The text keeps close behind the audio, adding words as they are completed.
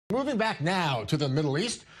Moving back now to the Middle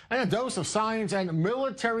East and a dose of science and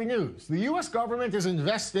military news. The U.S. government is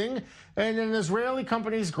investing in an Israeli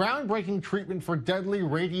company's groundbreaking treatment for deadly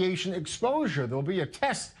radiation exposure. There will be a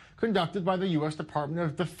test conducted by the U.S. Department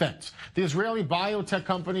of Defense. The Israeli biotech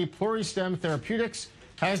company Pluristem Therapeutics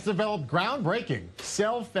has developed groundbreaking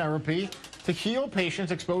cell therapy to heal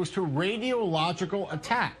patients exposed to radiological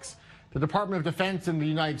attacks. The Department of Defense in the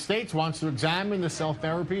United States wants to examine the cell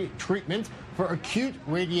therapy treatment for acute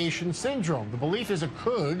radiation syndrome. The belief is it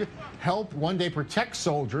could help one day protect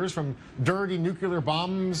soldiers from dirty nuclear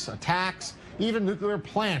bombs, attacks, even nuclear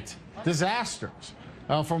plant disasters.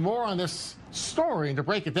 For more on this story and to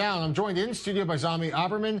break it down, I'm joined in studio by Zami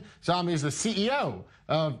Aberman. Zami is the CEO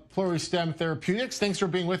of Pluristem Therapeutics. Thanks for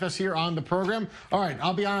being with us here on the program. All right,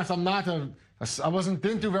 I'll be honest,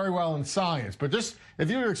 didn't do very well in science, but just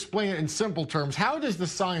if you were to explain it in simple terms, how does the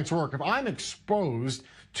science work? If I'm exposed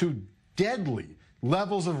to deadly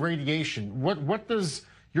levels of radiation, what does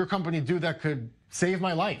your company do that could save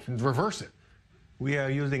my life and reverse it? We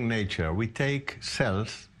are using nature. We take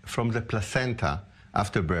cells from the placenta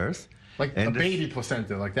after birth. Like a baby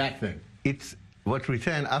placenta, like that thing. It's what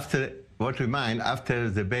remains after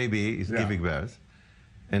the baby is giving birth.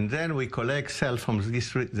 And then we collect cells from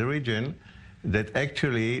the region that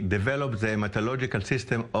actually develop the hematological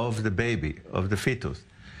system of the baby, of the fetus.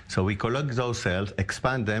 So we collect those cells,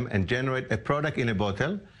 expand them, and generate a product in a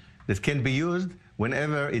bottle that can be used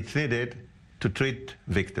whenever it's needed to treat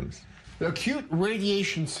victims. The acute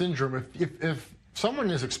radiation syndrome, if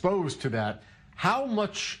someone is exposed to that,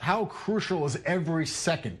 how crucial is every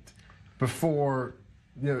second before,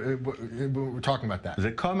 we're talking about that?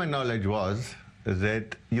 The common knowledge was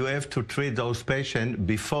that you have to treat those patients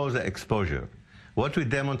before the exposure. What we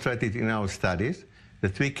demonstrated in our studies,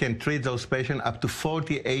 that we can treat those patients up to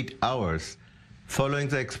 48 hours following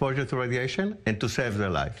the exposure to radiation and to save their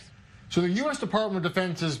lives. So the U.S. Department of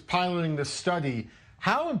Defense is piloting this study.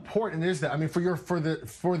 How important is that? I mean, for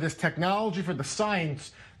this technology, for the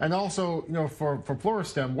science, and also, for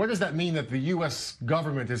Pluristem, what does that mean that the U.S.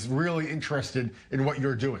 government is really interested in what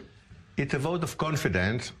you're doing? It's a vote of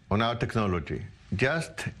confidence on our technology.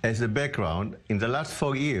 Just as a background, in the last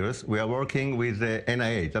 4 years, we are working with the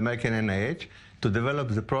NIH, American NIH, to develop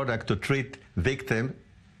the product to treat victims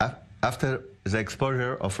after the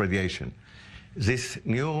exposure of radiation. This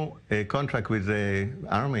new contract with the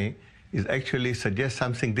Army is actually suggests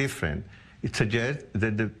something different. It suggests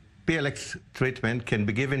that the PLX treatment can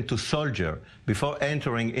be given to soldiers before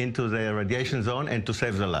entering into the radiation zone and to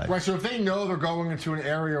save their life. Right, so if they know they're going into an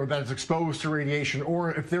area that is exposed to radiation,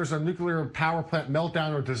 or if there's a nuclear power plant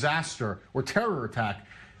meltdown or disaster or terror attack,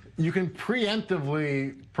 you can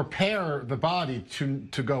preemptively prepare the body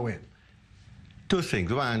to go in. Two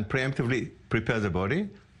things. One, preemptively prepare the body,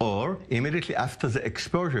 or immediately after the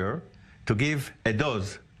exposure to give a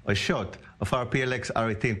dose, a shot of our PLX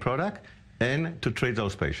R18 product, and to treat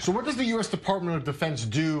those patients. So what does the U.S. Department of Defense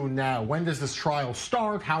do now? When does this trial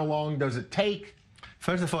start? How long does it take?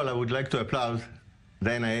 First of all, I would like to applaud the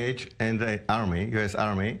NIH and the Army, U.S.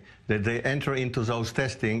 Army, that they enter into those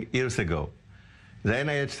testing years ago. The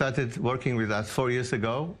NIH started working with us 4 years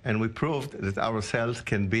ago, and we proved that our cells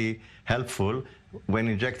can be helpful when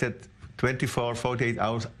injected 24, 48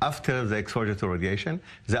 hours after the exposure to radiation.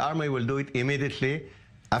 The Army will do it immediately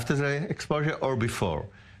after the exposure or before.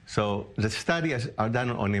 So the studies are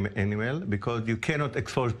done on animal because you cannot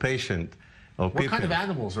expose patients or people. What kind of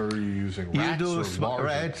animals are you using? Rats, you do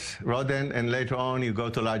rats, rodent, and later on you go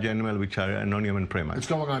to large animals which are non-human primates. It's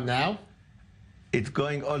going on now? It's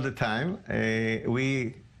going all the time.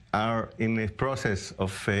 We are in the process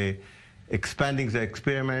of expanding the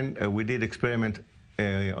experiment. We did experiment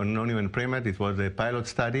on non-human primate. It was a pilot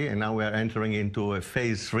study, and now we are entering into a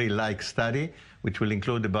phase 3-like study, which will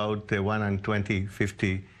include about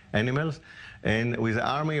 120-50 animals. And with the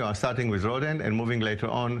Army, we are starting with rodent and moving later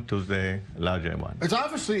on to the larger one. It's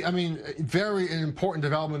obviously, very important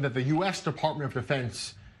development that the U.S. Department of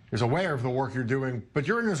Defense is aware of the work you're doing, but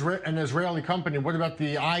you're an Israeli company. What about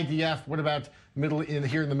the IDF? What about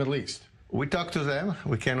here in the Middle East? We talk to them.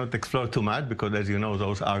 We cannot explore too much because, as you know,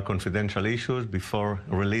 those are confidential issues before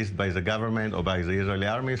released by the government or by the Israeli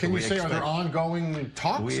army. Can you say, are there ongoing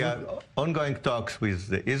talks? We have ongoing talks with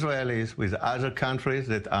the Israelis, with other countries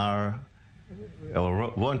that are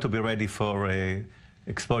or want to be ready for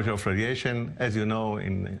exposure of radiation. As you know,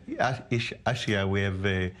 in Asia, we have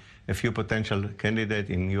a few potential candidates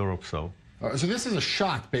in Europe. So this is a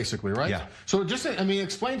shot, basically, right? Yeah. So just,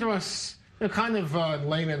 explain to us, kind of in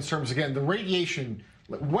layman's terms again, the radiation,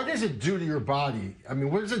 what does it do to your body?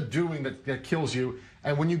 What is it doing that kills you?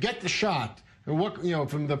 And when you get the shot, And what, you know,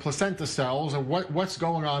 from the placenta cells, and what's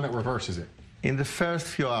going on that reverses it? In the first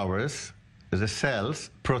few hours, the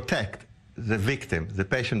cells protect the victim, the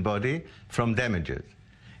patient body, from damages.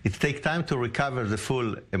 It takes time to recover the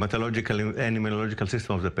full hematological and immunological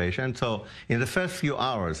system of the patient. So in the first few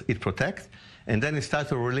hours, it protects, and then it starts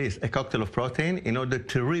to release a cocktail of protein in order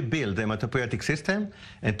to rebuild the hematopoietic system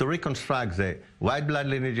and to reconstruct the white blood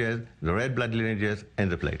lineages, the red blood lineages,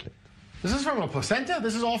 and the platelet. This is from a placenta?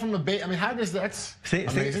 This is all from a baby? I mean, how does that's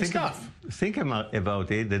amazing stuff. Think about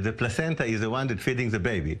it, that the placenta is the one that's feeding the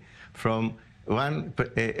baby from one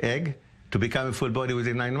egg to become a full body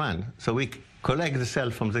within 9 months. So we collect the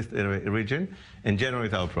cell from this region and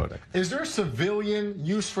generate our product. Is there civilian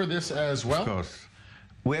use for this as well? Of course.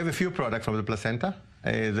 We have a few products from the placenta.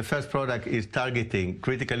 The first product is targeting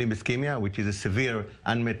critical limb ischemia, which is a severe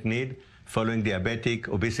unmet need following diabetic,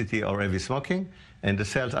 obesity, or heavy smoking. And the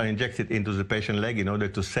cells are injected into the patient leg in order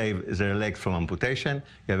to save their legs from amputation.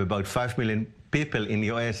 You have about 5 million people in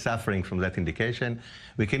the US suffering from that indication.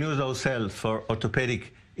 We can use those cells for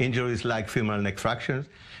orthopedic injuries like femoral neck fractures.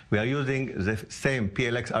 We are using the same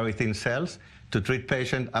PLX-R18 cells to treat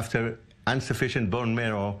patients after insufficient bone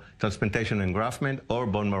marrow transplantation and engraftment or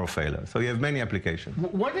bone marrow failure. So you have many applications.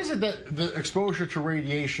 What is it that the exposure to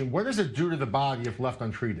radiation, what does it do to the body if left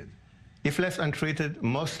untreated? If left untreated,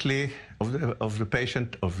 mostly of the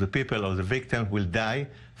patient, of the people, of the victim will die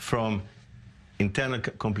from internal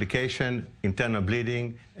complication, internal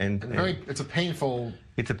bleeding, and it's a painful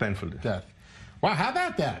death. Wow, how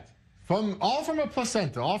about that? All from a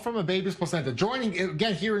placenta, all from a baby's placenta. Joining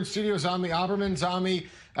again here in studio, Zami Aberman. Zami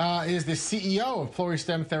is the CEO of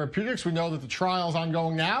Pluristem Therapeutics. We know that the trial is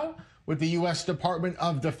ongoing now with the U.S. Department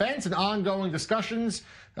of Defense and ongoing discussions.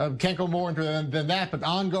 Can't go more into than that, but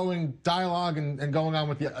ongoing dialogue and going on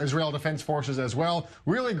with the Israel Defense Forces as well.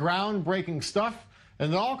 Really groundbreaking stuff.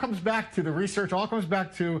 And it all comes back to the research, all comes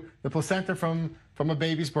back to the placenta from a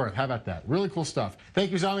baby's birth. How about that? Really cool stuff.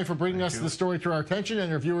 Thank you, Zami, for bringing us the story to our attention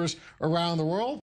and our viewers around the world.